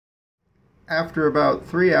After about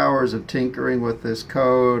 3 hours of tinkering with this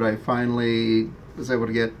code, I finally was able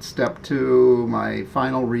to get step 2, my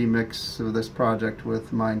final remix of this project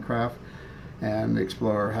with Minecraft and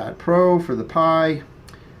Explorer Hat Pro for the Pi.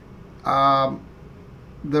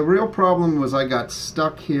 The real problem was I got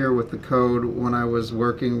stuck here with the code when I was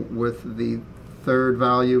working with the third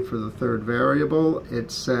value for the third variable.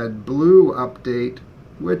 It said blue update,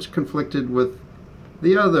 which conflicted with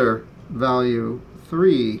the other value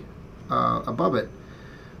 3 above it.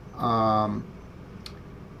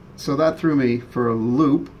 So that threw me for a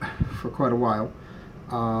loop for quite a while.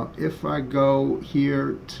 If I go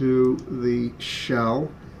here to the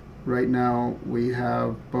shell, right now we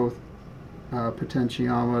have both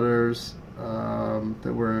potentiometers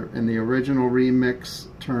that were in the original remix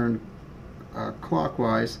turned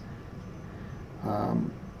clockwise.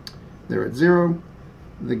 They're at 0.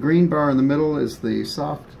 The green bar in the middle is the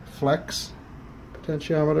soft flex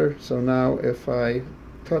potentiometer. So now if I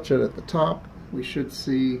touch it at the top, we should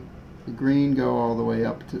see the green go all the way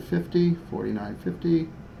up to 50, 49.50,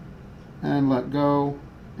 and let go,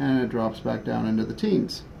 and it drops back down into the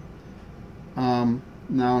teens. Now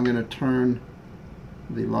I'm going to turn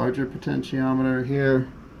the larger potentiometer here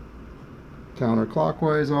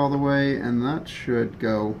counterclockwise all the way, and that should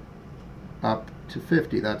go up to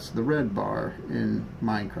 50. That's the red bar in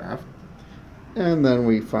Minecraft. And then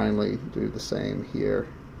we finally do the same here.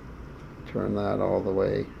 Turn that all the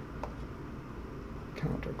way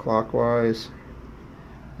counterclockwise.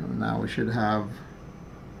 And now we should have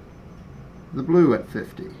the blue at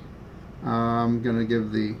 50. I'm going to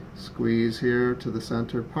give the squeeze here to the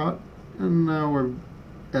center pot, and now we're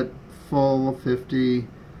at full 50.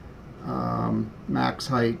 Max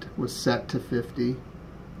height was set to 50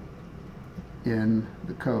 in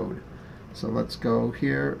the code. So let's go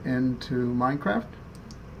here into Minecraft,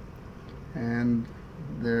 and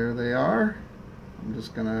there they are. I'm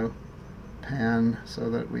just going to pan so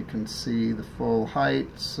that we can see the full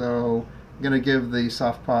height. So I'm going to give the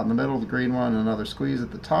soft pot in the middle, the green one, another squeeze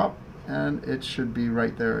at the top, and it should be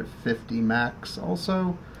right there at 50 max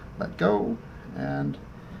also. Let go, and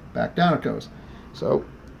back down it goes. So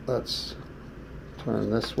let's turn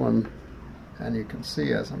this one, and you can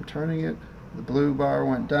see as I'm turning it, the blue bar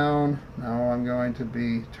went down. Now I'm going to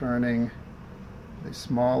be turning the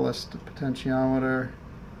smallest potentiometer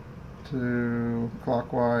to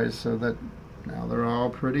clockwise so that now they're all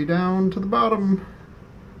pretty down to the bottom,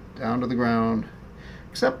 down to the ground,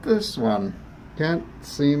 except this one. Can't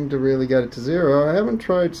seem to really get it to 0. I haven't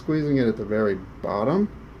tried squeezing it at the very bottom.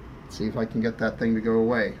 Let's see if I can get that thing to go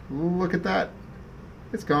away. Look at that.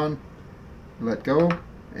 It's gone. Let go,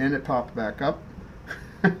 and it popped back up.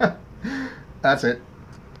 That's it.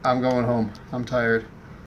 I'm going home. I'm tired.